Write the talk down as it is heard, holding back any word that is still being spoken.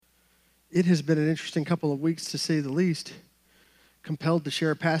It has been an interesting couple of weeks, to say the least. Compelled to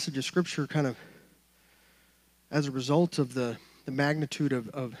share a passage of Scripture kind of as a result of the magnitude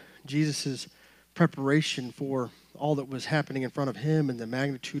of Jesus' preparation for all that was happening in front of him and the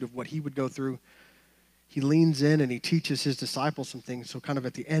magnitude of what he would go through. He leans in and he teaches his disciples some things. So kind of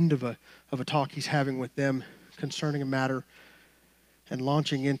at the end of a talk he's having with them concerning a matter and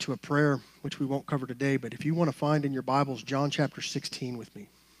launching into a prayer, which we won't cover today. But if you want to find in your Bibles, John chapter 16 with me.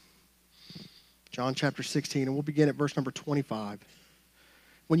 John chapter 16, and we'll begin at verse number 25.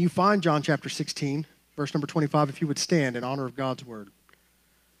 When you find John chapter 16, verse number 25, if you would stand in honor of God's word.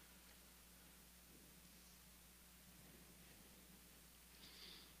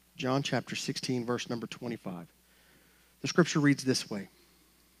 John chapter 16, verse number 25. The scripture reads this way.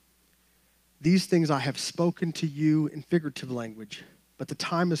 These things I have spoken to you in figurative language, but the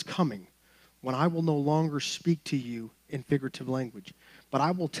time is coming when I will no longer speak to you in figurative language, but I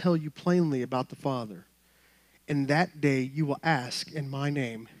will tell you plainly about the Father. In that day you will ask in my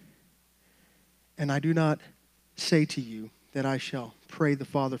name, and I do not say to you that I shall pray the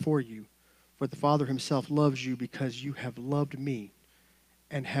Father for you, for the Father himself loves you because you have loved me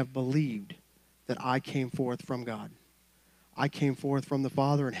and have believed that I came forth from God. I came forth from the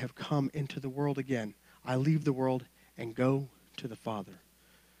Father and have come into the world again. I leave the world and go to the Father.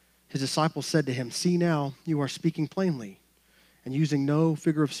 His disciples said to him, see now, you are speaking plainly and using no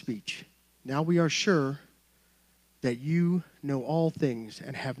figure of speech. Now we are sure that you know all things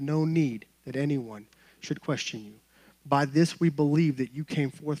and have no need that anyone should question you. By this we believe that you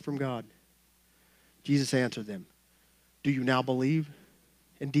came forth from God. Jesus answered them, do you now believe?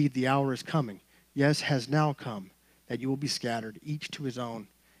 Indeed, the hour is coming, yes, has now come, that you will be scattered, each to his own,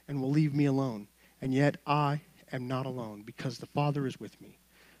 and will leave me alone. And yet I am not alone, because the Father is with me.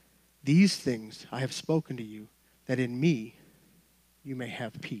 These things I have spoken to you, that in me you may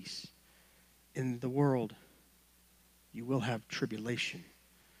have peace. In the world you will have tribulation,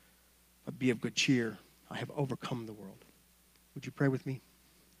 but be of good cheer. I have overcome the world. Would you pray with me?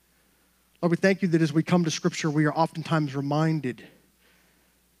 Lord, we thank you that as we come to Scripture, we are oftentimes reminded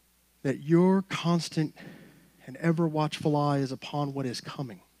that your constant and ever watchful eye is upon what is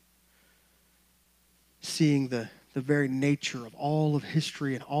coming. Seeing the very nature of all of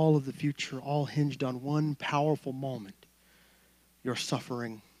history and all of the future, all hinged on one powerful moment. Your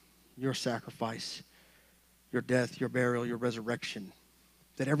suffering, your sacrifice, your death, your burial, your resurrection.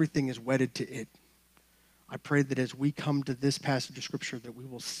 That everything is wedded to it. I pray that as we come to this passage of Scripture, that we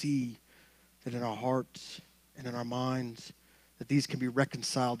will see that in our hearts and in our minds, that these can be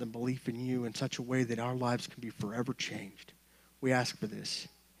reconciled in belief in you in such a way that our lives can be forever changed. We ask for this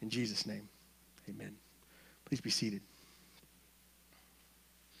in Jesus' name. Amen. Please be seated.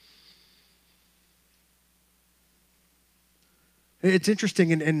 It's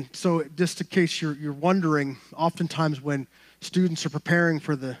interesting, and so just in case you're wondering, oftentimes when students are preparing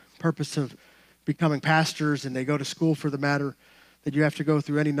for the purpose of becoming pastors and they go to school for the matter, that you have to go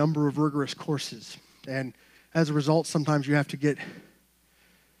through any number of rigorous courses. And as a result, sometimes you have to get,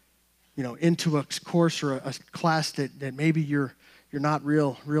 into a course or a class that maybe you're not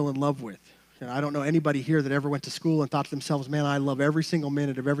real in love with. I don't know anybody here that ever went to school and thought to themselves, man, I love every single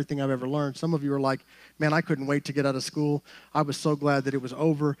minute of everything I've ever learned. Some of you are like, man, I couldn't wait to get out of school. I was so glad that it was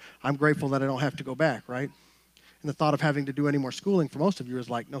over. I'm grateful that I don't have to go back, right? And the thought of having to do any more schooling for most of you is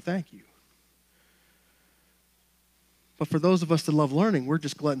like, no, thank you. But for those of us that love learning, we're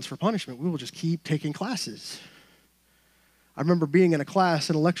just gluttons for punishment. We will just keep taking classes. I remember being in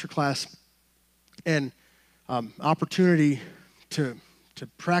a lecture class, and opportunity to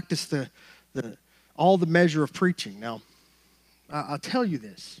practice all the measure of preaching. Now, I'll tell you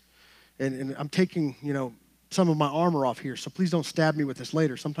this, and I'm taking, some of my armor off here, so please don't stab me with this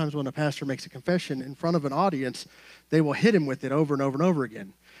later. Sometimes when a pastor makes a confession in front of an audience, they will hit him with it over and over and over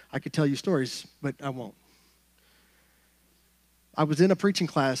again. I could tell you stories, but I won't. I was in a preaching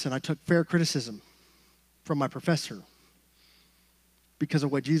class, and I took fair criticism from my professor because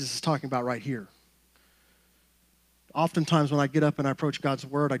of what Jesus is talking about right here. Oftentimes when I get up and I approach God's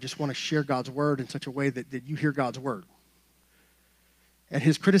Word, I just want to share God's Word in such a way that you hear God's Word. And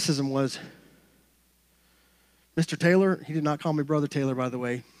his criticism was, Mr. Taylor, he did not call me Brother Taylor, by the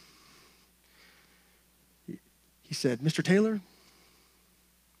way. He said, Mr. Taylor,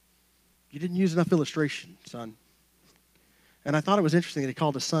 you didn't use enough illustration, son. And I thought it was interesting that he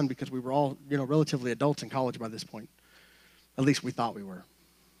called us son because we were all, relatively adults in college by this point. At least we thought we were.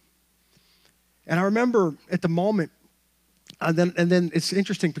 And I remember at the moment, and then it's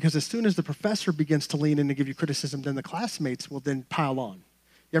interesting because as soon as the professor begins to lean in and give you criticism, then the classmates will then pile on.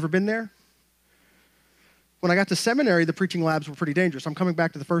 You ever been there? When I got to seminary, the preaching labs were pretty dangerous. I'm coming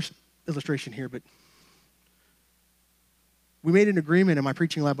back to the first illustration here, but we made an agreement in my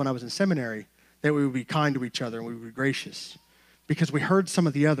preaching lab when I was in seminary that we would be kind to each other and we would be gracious because we heard some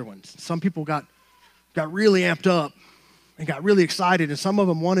of the other ones. Some people got really amped up and got really excited, and some of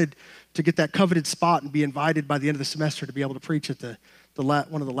them wanted to get that coveted spot and be invited by the end of the semester to be able to preach at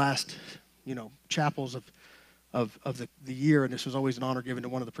one of the last, chapels of the year, and this was always an honor given to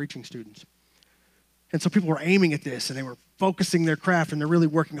one of the preaching students. And so people were aiming at this, and they were focusing their craft, and they're really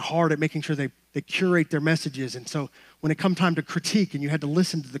working hard at making sure they curate their messages. And so when it come time to critique, and you had to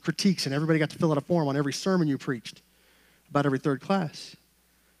listen to the critiques, and everybody got to fill out a form on every sermon you preached, about every third class.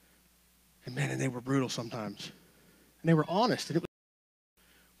 And man, and they were brutal sometimes. And they were honest. And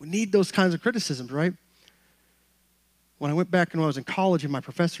we need those kinds of criticisms, right? When I went back and when I was in college and my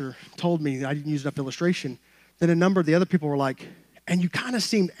professor told me that I didn't use enough illustration, then a number of the other people were like, and you kind of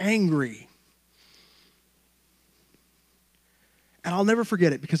seemed angry. And I'll never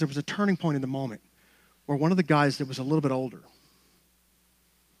forget it because there was a turning point in the moment where one of the guys that was a little bit older,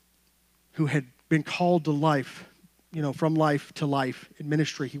 who had been called to life, from life to life in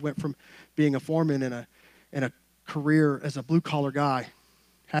ministry. He went from being a foreman in a career as a blue-collar guy,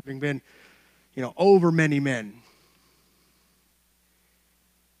 having been, over many men.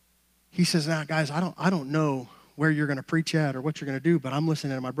 He says, now, guys, I don't know where you're going to preach at or what you're going to do, but I'm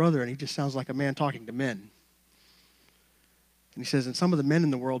listening to my brother, and he just sounds like a man talking to men. And he says, and some of the men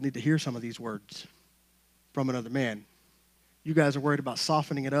in the world need to hear some of these words from another man. You guys are worried about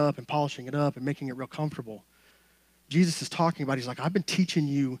softening it up and polishing it up and making it real comfortable. Jesus is talking about, he's like, I've been teaching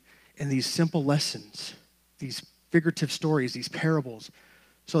you in these simple lessons, these figurative stories, these parables,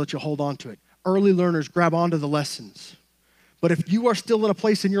 so that you'll hold on to it. Early learners grab onto the lessons. But if you are still in a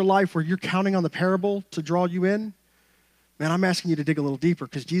place in your life where you're counting on the parable to draw you in, man, I'm asking you to dig a little deeper,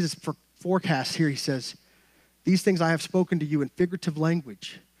 because Jesus forecasts here, he says, these things I have spoken to you in figurative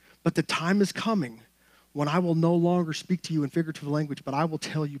language, but the time is coming when I will no longer speak to you in figurative language, but I will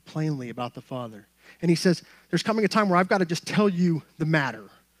tell you plainly about the Father. And he says, there's coming a time where I've got to just tell you the matter.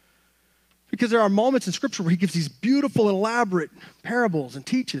 Because there are moments in Scripture where he gives these beautiful and elaborate parables and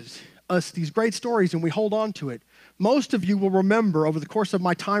teaches us these great stories, and we hold on to it. Most of you will remember, over the course of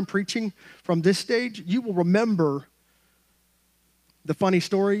my time preaching from this stage, you will remember the funny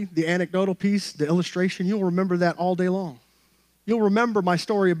story, the anecdotal piece, the illustration. You'll remember that all day long. You'll remember my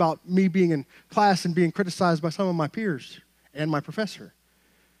story about me being in class and being criticized by some of my peers and my professor.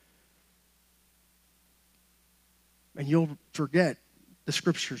 And you'll forget the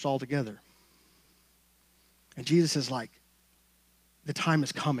Scriptures altogether. And Jesus is like, the time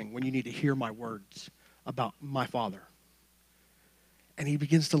is coming when you need to hear my words about my Father. And he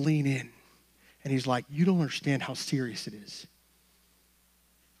begins to lean in. And he's like, you don't understand how serious it is.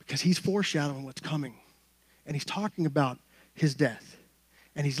 Because he's foreshadowing what's coming. And he's talking about his death.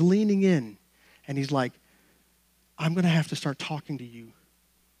 And he's leaning in. And he's like, I'm going to have to start talking to you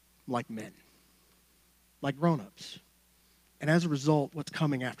like men. Like grown-ups. And as a result, what's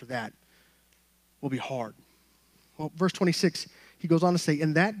coming after that will be hard. Well, verse 26, he goes on to say,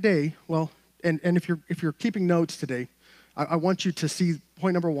 in that day, and if you're keeping notes today, I want you to see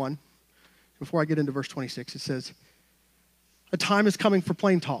point number 1. Before I get into verse 26, it says, a time is coming for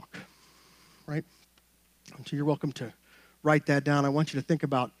plain talk, right? So you're welcome to write that down. I want you to think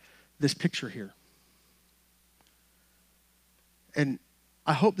about this picture here. And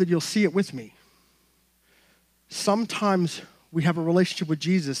I hope that you'll see it with me. Sometimes we have a relationship with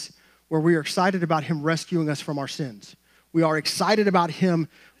Jesus where we are excited about him rescuing us from our sins. We are excited about him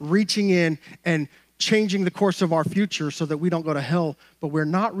reaching in and changing the course of our future so that we don't go to hell, but we're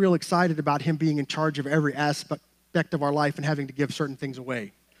not real excited about him being in charge of every aspect of our life and having to give certain things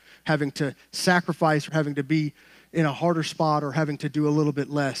away, having to sacrifice or having to be in a harder spot or having to do a little bit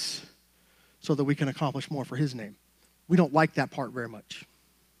less so that we can accomplish more for his name. We don't like that part very much.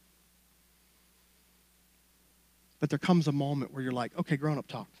 But there comes a moment where you're like, okay, grown-up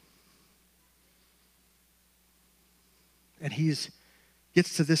talk. And he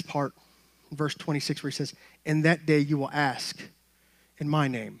gets to this part, verse 26, where he says, in that day you will ask in my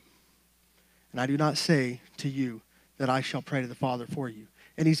name. And I do not say to you that I shall pray to the Father for you.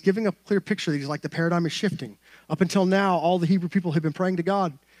 And he's giving a clear picture that he's like, the paradigm is shifting. Up until now, all the Hebrew people have been praying to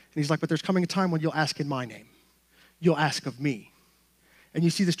God. And he's like, but there's coming a time when you'll ask in my name. You'll ask of me. And you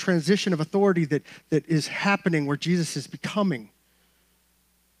see this transition of authority that is happening where Jesus is becoming.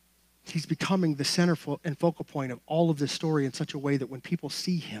 He's becoming the center and focal point of all of this story in such a way that when people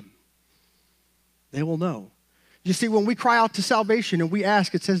see him, they will know. You see, when we cry out to salvation and we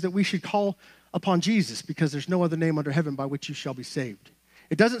ask, it says that we should call upon Jesus because there's no other name under heaven by which you shall be saved.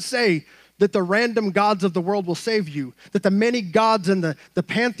 It doesn't say that the random gods of the world will save you, that the many gods and the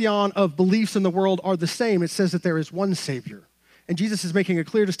pantheon of beliefs in the world are the same. It says that there is one Savior. And Jesus is making a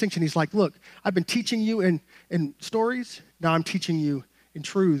clear distinction. He's like, look, I've been teaching you in stories. Now I'm teaching you in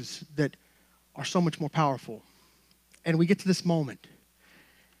truths that are so much more powerful. And we get to this moment.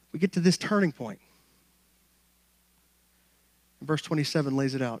 We get to this turning point. And verse 27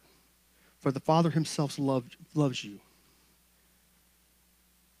 lays it out. For the Father himself loves you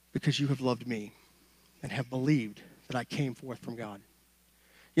because you have loved me and have believed that I came forth from God.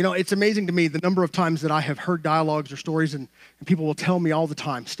 You know, it's amazing to me the number of times that I have heard dialogues or stories and people will tell me all the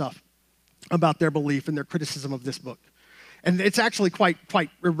time stuff about their belief and their criticism of this book. And it's actually quite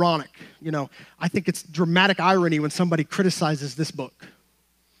ironic. You know, I think it's dramatic irony when somebody criticizes this book.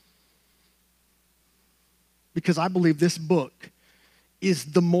 Because I believe this book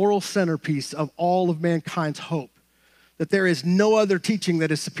is the moral centerpiece of all of mankind's hope. That there is no other teaching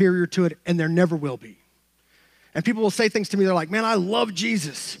that is superior to it, and there never will be. And people will say things to me, they're like, man, I love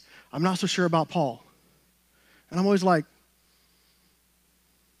Jesus. I'm not so sure about Paul. And I'm always like,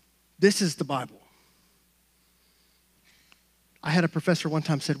 this is the Bible. I had a professor one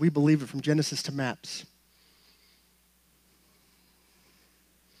time said, we believe it from Genesis to maps.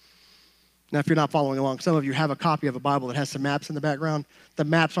 Now, if you're not following along, some of you have a copy of a Bible that has some maps in the background. The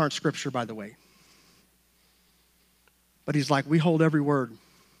maps aren't scripture, by the way. But he's like, we hold every word.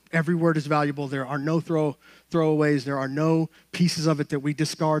 Every word is valuable. There are no throwaways. There are no pieces of it that we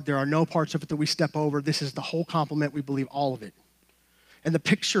discard. There are no parts of it that we step over. This is the whole complement. We believe all of it. And the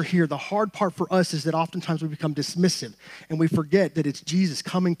picture here, the hard part for us is that oftentimes we become dismissive and we forget that it's Jesus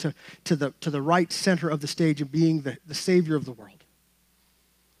coming to the right center of the stage and being the Savior of the world.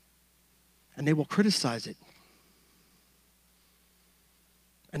 And they will criticize it.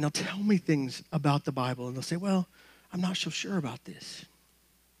 And they'll tell me things about the Bible and they'll say, well, I'm not so sure about this.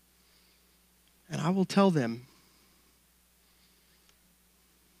 And I will tell them,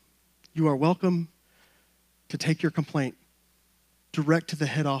 you are welcome to take your complaint direct to the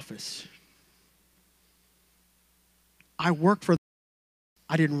head office. I work for them.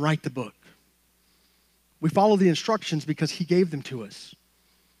 I didn't write the book. We follow the instructions because he gave them to us.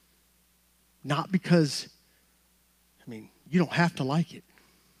 Not because, you don't have to like it.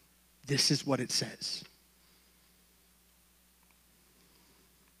 This is what it says.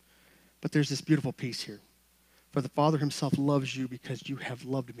 But there's this beautiful piece here. For the Father himself loves you because you have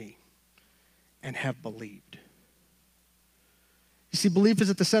loved me and have believed. You see, belief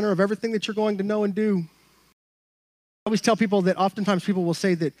is at the center of everything that you're going to know and do. I always tell people that oftentimes people will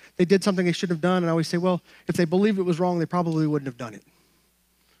say that they did something they shouldn't have done, and I always say, well, if they believed it was wrong, they probably wouldn't have done it.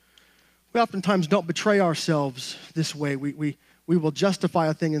 We oftentimes don't betray ourselves this way. We will justify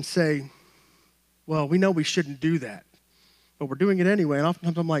a thing and say, well, we know we shouldn't do that, but we're doing it anyway. And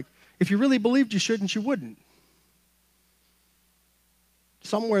oftentimes I'm like, if you really believed you shouldn't, you wouldn't.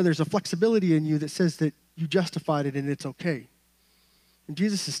 Somewhere there's a flexibility in you that says that you justified it and it's okay. And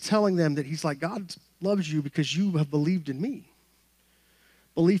Jesus is telling them that he's like, God loves you because you have believed in me.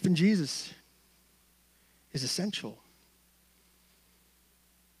 Belief in Jesus is essential.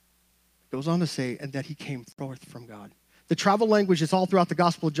 It goes on to say, and that he came forth from God. The travel language that's all throughout the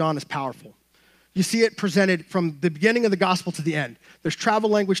Gospel of John is powerful. You see it presented from the beginning of the gospel to the end. There's travel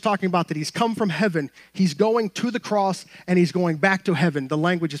language talking about that he's come from heaven, he's going to the cross, and he's going back to heaven. The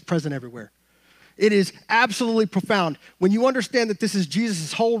language is present everywhere. It is absolutely profound. When you understand that this is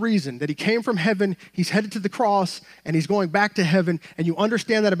Jesus' whole reason, that he came from heaven, he's headed to the cross, and he's going back to heaven, and you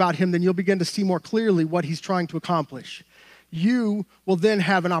understand that about him, then you'll begin to see more clearly what he's trying to accomplish. You will then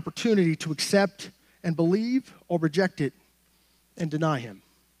have an opportunity to accept and believe or reject it and deny him.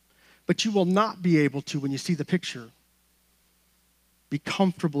 But you will not be able to, when you see the picture, be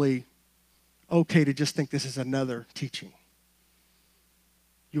comfortably okay to just think this is another teaching.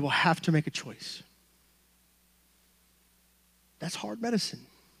 You will have to make a choice. That's hard medicine.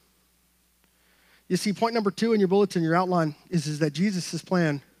 You see, point number 2 in your bulletin, your outline, is that Jesus'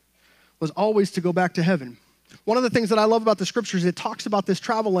 plan was always to go back to heaven. One of the things that I love about the scriptures, it talks about this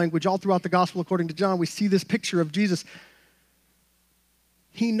travel language all throughout the gospel according to John. We see this picture of Jesus.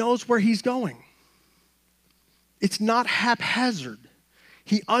 He knows where he's going. It's not haphazard.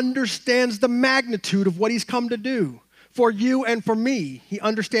 He understands the magnitude of what he's come to do. For you and for me, he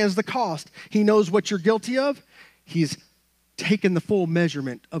understands the cost. He knows what you're guilty of. He's taken the full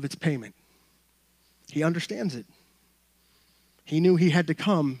measurement of its payment. He understands it. He knew he had to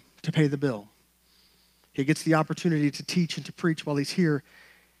come to pay the bill. He gets the opportunity to teach and to preach while he's here.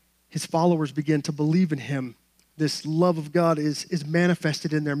 His followers begin to believe in him. This love of God is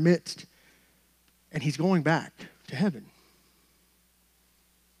manifested in their midst, and he's going back to heaven.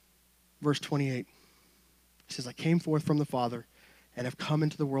 verse 28. He says, I came forth from the Father and have come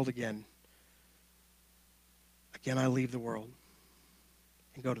into the world again. Again, I leave the world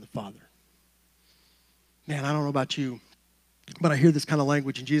and go to the Father. Man, I don't know about you, but I hear this kind of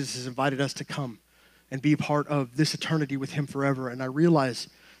language, and Jesus has invited us to come and be a part of this eternity with him forever. And I realize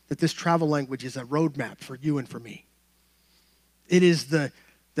that this travel language is a roadmap for you and for me. It is the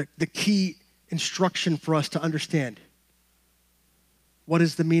key instruction for us to understand what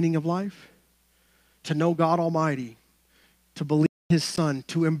is the meaning of life, to know God Almighty, to believe in his Son,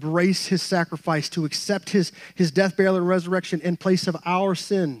 to embrace his sacrifice, to accept his death, burial, and resurrection in place of our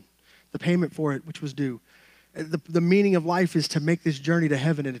sin, the payment for it, which was due. The meaning of life is to make this journey to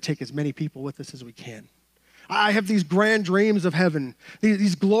heaven and to take as many people with us as we can. I have these grand dreams of heaven,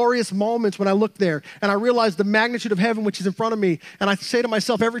 these glorious moments when I look there and I realize the magnitude of heaven which is in front of me. And I say to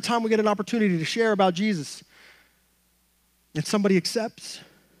myself every time we get an opportunity to share about Jesus, and somebody accepts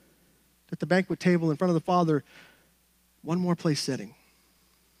at the banquet table in front of the Father, one more place sitting.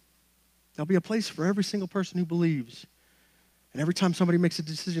 There'll be a place for every single person who believes. And every time somebody makes a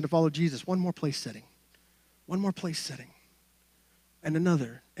decision to follow Jesus, one more place sitting. One more place sitting. And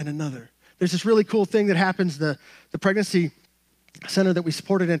another, and another. There's this really cool thing that happens, the pregnancy center that we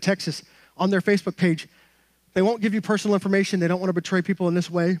supported in Texas, on their Facebook page, they won't give you personal information. They don't want to betray people in this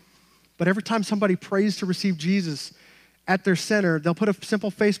way. But every time somebody prays to receive Jesus at their center, they'll put a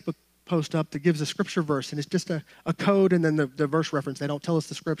simple Facebook post up that gives a scripture verse, and it's just a code and then the verse reference. They don't tell us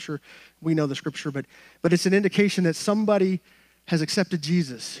the scripture. We know the scripture, but it's an indication that somebody has accepted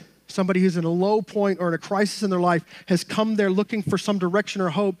Jesus. Somebody who's in a low point or in a crisis in their life has come there looking for some direction or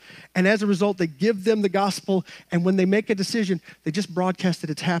hope, and as a result, they give them the gospel, and when they make a decision, they just broadcast that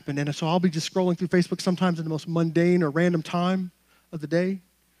it's happened. And so I'll be just scrolling through Facebook sometimes in the most mundane or random time of the day,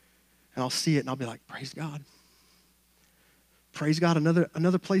 and I'll see it, and I'll be like, praise God. Praise God,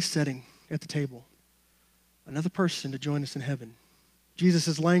 another place setting at the table. Another person to join us in heaven.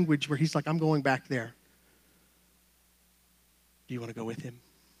 Jesus' language where he's like, I'm going back there. Do you want to go with him?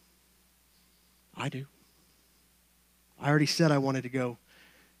 I do. I already said I wanted to go.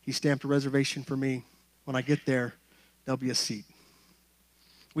 He stamped a reservation for me. When I get there, there'll be a seat.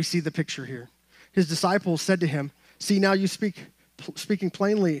 We see the picture here. His disciples said to him, see, now you speaking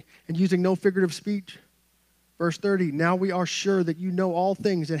plainly and using no figurative speech. Verse 30, now we are sure that you know all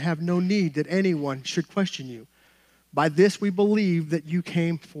things and have no need that anyone should question you. By this we believe that you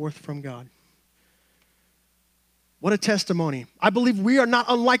came forth from God. What a testimony. I believe we are not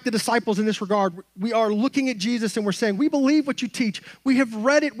unlike the disciples in this regard. We are looking at Jesus and we're saying, we believe what you teach. We have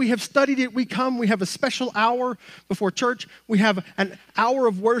read it. We have studied it. We have a special hour before church. We have an hour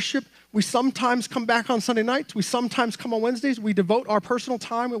of worship. We sometimes come back on Sunday nights. We sometimes come on Wednesdays. We devote our personal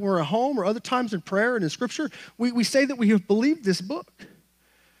time when we're at home or other times in prayer and in scripture. We say that we have believed this book.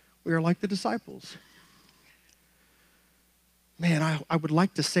 We are like the disciples. Man, I would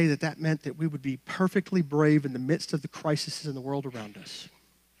like to say that meant that we would be perfectly brave in the midst of the crises in the world around us.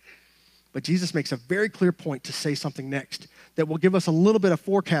 But Jesus makes a very clear point to say something next that will give us a little bit of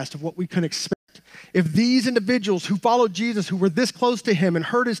forecast of what we can expect. If these individuals who followed Jesus, who were this close to him and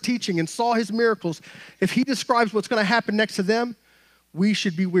heard his teaching and saw his miracles, if he describes what's going to happen next to them, we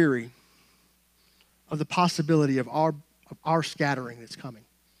should be weary of the possibility of our scattering that's coming.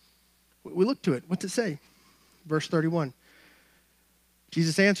 We look to it. What's it say? Verse 31.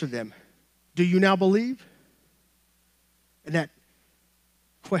 Jesus answered them, do you now believe? And that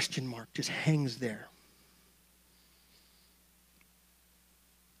question mark just hangs there.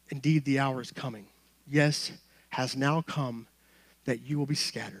 Indeed, the hour is coming. Yes, has now come that you will be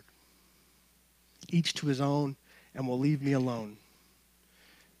scattered, each to his own, and will leave me alone.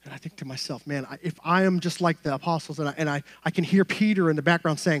 And I think to myself, man, if I am just like the apostles and I can hear Peter in the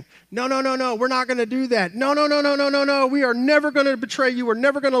background saying, no, we're not going to do that. No, we are never going to betray you. We're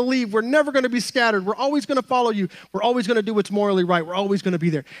never going to leave. We're never going to be scattered. We're always going to follow you. We're always going to do what's morally right. We're always going to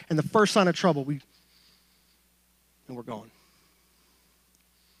be there. And the first sign of trouble, we're gone.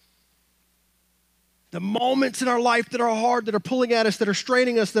 The moments in our life that are hard, that are pulling at us, that are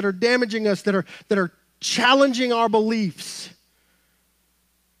straining us, that are damaging us, that are challenging our beliefs.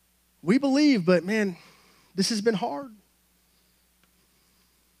 We believe, but man, this has been hard.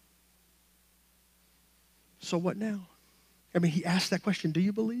 So what now? I mean, he asked that question, do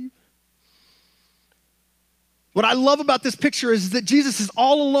you believe? What I love about this picture is that Jesus is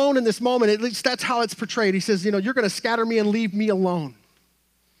all alone in this moment. At least that's how it's portrayed. He says, you're going to scatter me and leave me alone.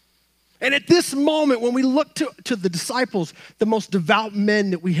 And at this moment, when we look to the disciples, the most devout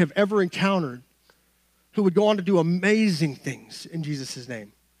men that we have ever encountered, who would go on to do amazing things in Jesus'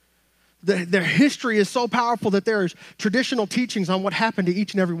 name. Their history is so powerful that there is traditional teachings on what happened to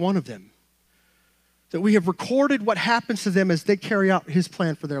each and every one of them. that we have recorded what happens to them as they carry out his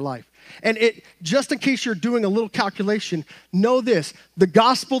plan for their life. And just in case you're doing a little calculation, know this: the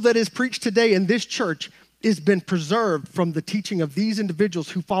gospel that is preached today in this church has been preserved from the teaching of these individuals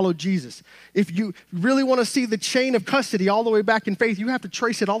who followed Jesus. If you really want to see the chain of custody all the way back in faith, you have to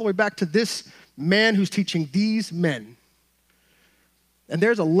trace it all the way back to this man who's teaching these men. And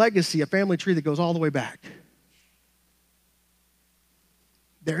there's a legacy, a family tree that goes all the way back.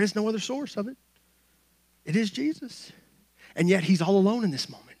 There is no other source of it. It is Jesus. And yet he's all alone in this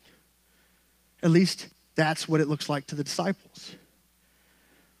moment. At least that's what it looks like to the disciples.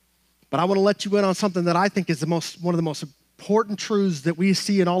 But I want to let you in on something that I think is one of the most important truths that we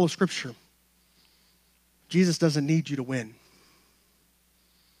see in all of Scripture. Jesus doesn't need you to win.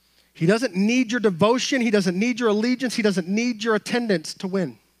 He doesn't need your devotion. He doesn't need your allegiance. He doesn't need your attendance to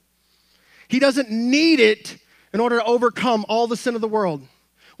win. He doesn't need it in order to overcome all the sin of the world.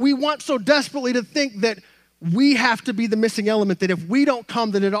 We want so desperately to think that we have to be the missing element, that if we don't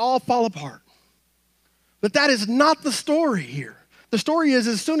come, that it all fall apart. But that is not the story here. The story is,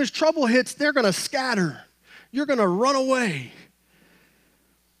 as soon as trouble hits, they're going to scatter. You're going to run away.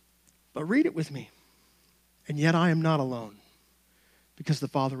 But read it with me. And yet I am not alone, because the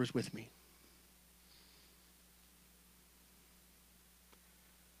Father is with me.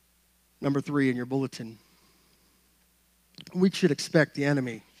 Number 3 in your bulletin. We should expect the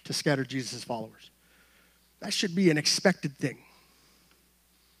enemy to scatter Jesus' followers. That should be an expected thing.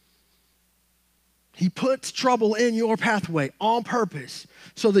 He puts trouble in your pathway on purpose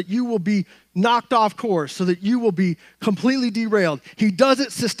so that you will be knocked off course, so that you will be completely derailed. He does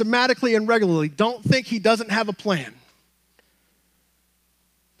it systematically and regularly. Don't think he doesn't have a plan.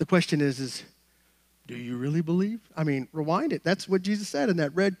 The question is do you really believe? I mean, rewind it. That's what Jesus said in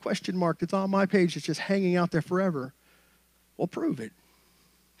that red question mark that's on my page that's just hanging out there forever. Well, prove it.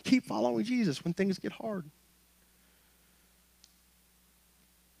 Keep following Jesus when things get hard.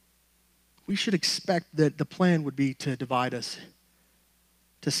 We should expect that the plan would be to divide us,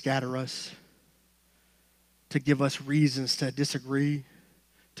 to scatter us, to give us reasons to disagree,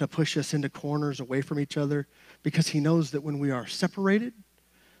 to push us into corners away from each other, because he knows that when we are separated,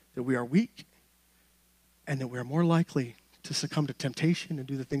 that we are weak, and that we are more likely to succumb to temptation and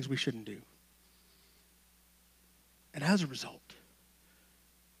do the things we shouldn't do. And as a result,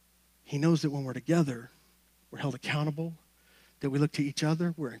 he knows that when we're together, we're held accountable, that we look to each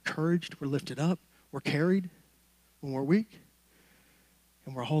other, we're encouraged, we're lifted up, we're carried when we're weak,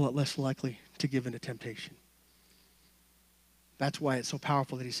 and we're a whole lot less likely to give in to temptation. That's why it's so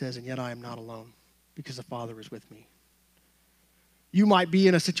powerful that he says, and yet I am not alone, because the Father is with me. You might be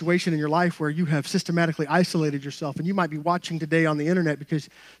in a situation in your life where you have systematically isolated yourself, and you might be watching today on the internet because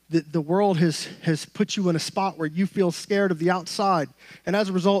the world has put you in a spot where you feel scared of the outside, and as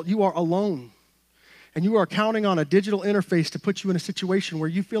a result, you are alone. And you are counting on a digital interface to put you in a situation where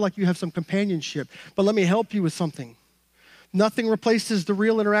you feel like you have some companionship. But let me help you with something. Nothing replaces the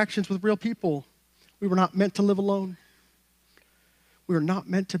real interactions with real people. We were not meant to live alone. We were not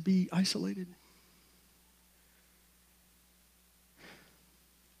meant to be isolated.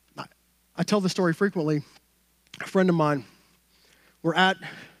 I tell this story frequently. A friend of mine, we're at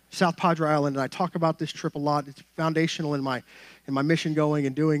South Padre Island, and I talk about this trip a lot. It's foundational in my mission going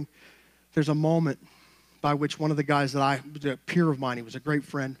and doing. There's a moment by which one of the guys that was a peer of mine, he was a great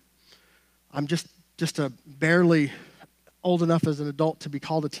friend. I'm just a barely old enough as an adult to be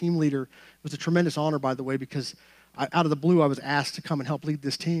called a team leader. It was a tremendous honor, by the way, because out of the blue, I was asked to come and help lead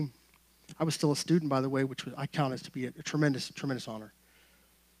this team. I was still a student, by the way, which I count as to be a tremendous, tremendous honor.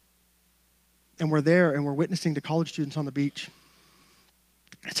 And we're there, and we're witnessing to college students on the beach.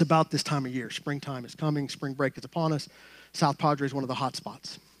 It's about this time of year. Springtime is coming. Spring break is upon us. South Padre is one of the hot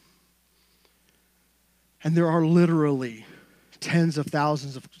spots. And there are literally tens of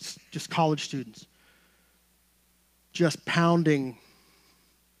thousands of just college students just pounding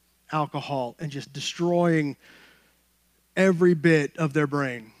alcohol and just destroying every bit of their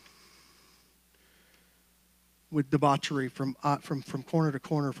brain with debauchery from corner to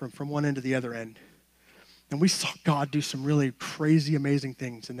corner, from one end to the other end. And we saw God do some really crazy, amazing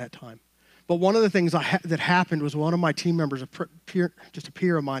things in that time. But one of the things that happened was one of my team members, just a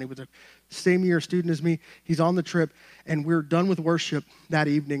peer of mine, he was a same year student as me. He's on the trip, and we're done with worship that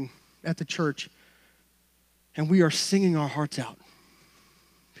evening at the church, and we are singing our hearts out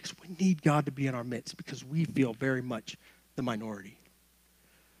because we need God to be in our midst because we feel very much the minority.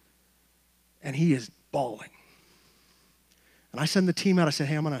 And he is bawling. And I send the team out. I said,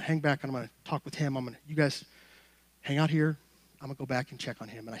 hey, I'm going to hang back, and I'm going to talk with him. You guys hang out here. I'm going to go back and check on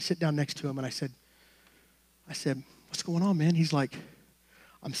him. And I sit down next to him, and I said, what's going on, man? He's like,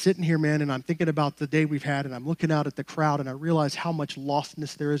 I'm sitting here, man, and I'm thinking about the day we've had, and I'm looking out at the crowd, and I realize how much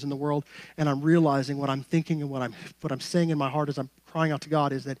lostness there is in the world, and I'm realizing what I'm thinking and what I'm saying in my heart as I'm crying out to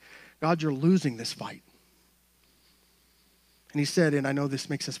God is that, God, you're losing this fight. And he said, and I know this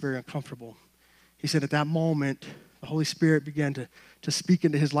makes us very uncomfortable, he said at that moment, the Holy Spirit began to speak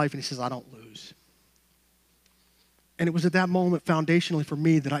into his life, and he says, I don't lose. And it was at that moment, foundationally for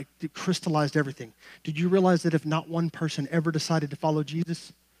me, that it crystallized everything. Did you realize that if not one person ever decided to follow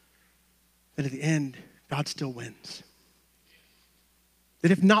Jesus, that at the end, God still wins? That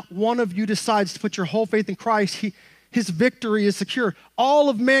if not one of you decides to put your whole faith in Christ, his victory is secure. All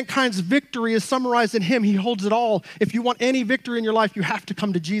of mankind's victory is summarized in him. He holds it all. If you want any victory in your life, you have to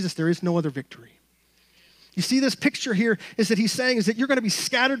come to Jesus. There is no other victory. You see, this picture here is that he's saying is that you're going to be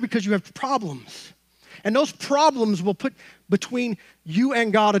scattered because you have problems. And those problems will put between you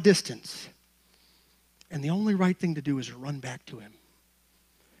and God a distance. And the only right thing to do is run back to him.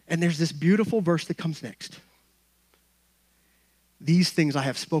 And there's this beautiful verse that comes next. These things I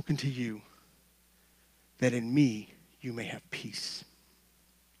have spoken to you, that in me you may have peace.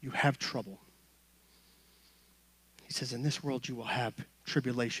 You have trouble. He says, in this world you will have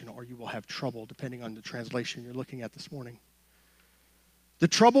tribulation, or you will have trouble, depending on the translation you're looking at this morning. The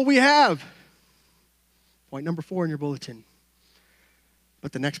trouble we have. Point number 4 in your bulletin.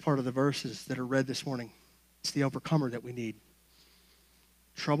 But the next part of the verses that are read this morning, it's the overcomer that we need.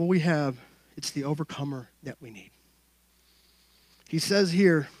 Trouble we have, it's the overcomer that we need. He says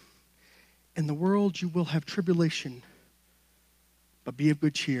here, in the world you will have tribulation, but be of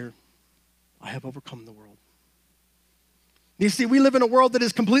good cheer. I have overcome the world. You see, we live in a world that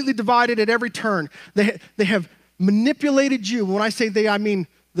is completely divided at every turn. They have manipulated you. When I say they, I mean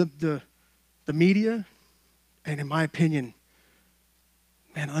the media. And in my opinion,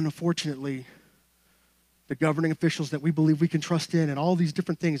 man, unfortunately, the governing officials that we believe we can trust in and all these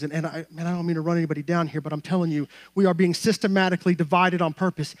different things. And I don't mean to run anybody down here, but I'm telling you, we are being systematically divided on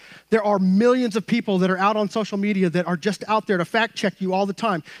purpose. There are millions of people that are out on social media that are just out there to fact check you all the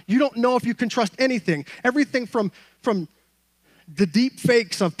time. You don't know if you can trust anything. Everything from the deep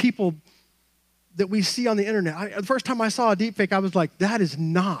fakes of people that we see on the internet. The first time I saw a deep fake, I was like, that is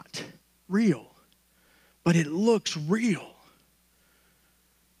not real. But it looks real.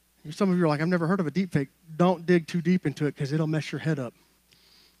 Some of you are like, I've never heard of a deepfake. Don't dig too deep into it because it'll mess your head up.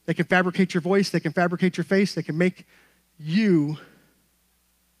 They can fabricate your voice. They can fabricate your face. They can make you,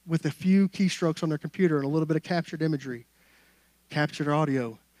 with a few keystrokes on their computer and a little bit of captured imagery, captured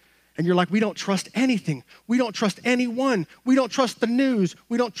audio. And you're like, we don't trust anything. We don't trust anyone. We don't trust the news.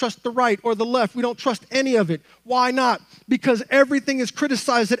 We don't trust the right or the left. We don't trust any of it. Why not? Because everything is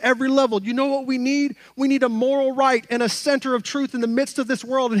criticized at every level. You know what we need? We need a moral right and a center of truth in the midst of this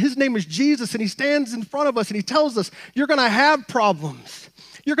world. And his name is Jesus. And he stands in front of us and he tells us, you're going to have problems.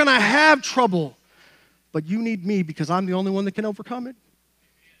 You're going to have trouble. But you need me because I'm the only one that can overcome it.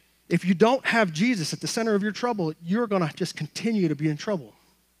 If you don't have Jesus at the center of your trouble, you're going to just continue to be in trouble.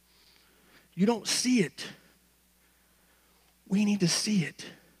 You don't see it. We need to see it.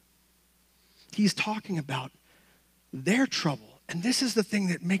 He's talking about their trouble. And this is the thing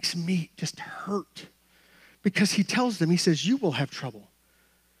that makes me just hurt. Because he tells them, he says, you will have trouble.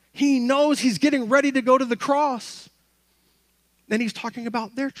 He knows he's getting ready to go to the cross. Then he's talking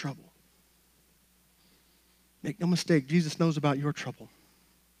about their trouble. Make no mistake, Jesus knows about your trouble.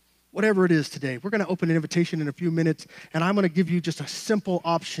 Whatever it is today, we're going to open an invitation in a few minutes, and I'm going to give you just a simple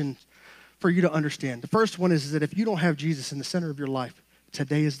option for you to understand. The first one is that if you don't have Jesus in the center of your life,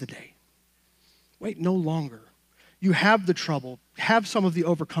 today is the day. Wait no longer. You have the trouble, have some of the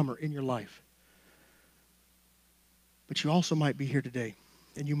overcomer in your life. But you also might be here today,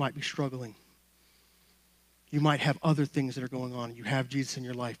 and you might be struggling. You might have other things that are going on. You have Jesus in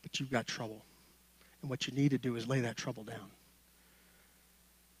your life, but you've got trouble. And what you need to do is lay that trouble down.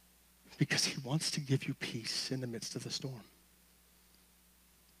 Because he wants to give you peace in the midst of the storm.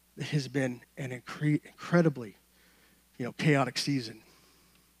 It has been an incredibly, chaotic season.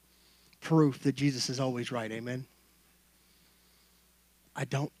 Proof that Jesus is always right, amen? I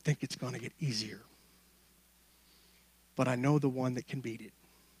don't think it's going to get easier. But I know the one that can beat it.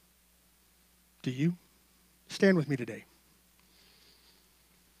 Do you? Stand with me today.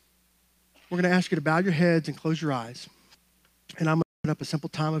 We're going to ask you to bow your heads and close your eyes. And I'm going to open up a simple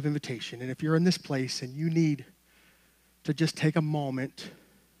time of invitation. And if you're in this place and you need to just take a moment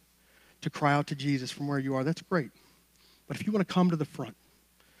to cry out to Jesus from where you are, that's great. But if you want to come to the front,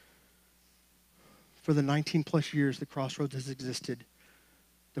 for the 19 plus years that Crossroads has existed,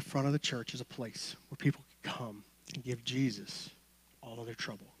 the front of the church is a place where people can come and give Jesus all of their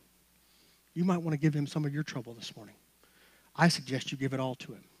trouble. You might want to give him some of your trouble this morning. I suggest you give it all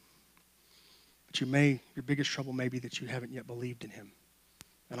to him. But your biggest trouble may be that you haven't yet believed in him.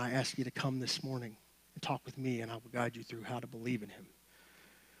 And I ask you to come this morning and talk with me, and I will guide you through how to believe in him.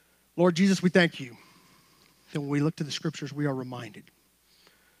 Lord Jesus, we thank you that when we look to the scriptures, we are reminded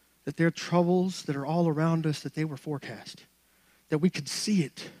that there are troubles that are all around us, that they were forecast, that we could see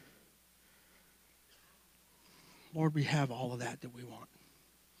it. Lord, we have all of that we want.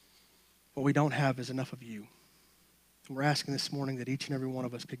 What we don't have is enough of you. And we're asking this morning that each and every one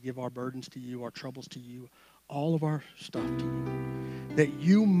of us could give our burdens to you, our troubles to you, all of our stuff to you, that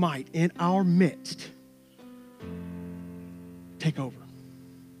you might, in our midst, take over,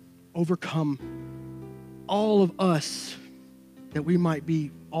 overcome all of us, that we might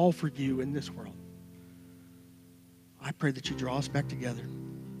be all for you in this world. I pray that you draw us back together,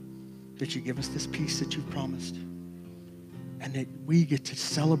 that you give us this peace that you've promised, and that we get to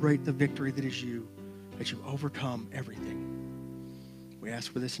celebrate the victory that is you, that you overcome everything. We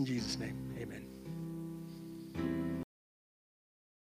ask for this in Jesus' name. Amen.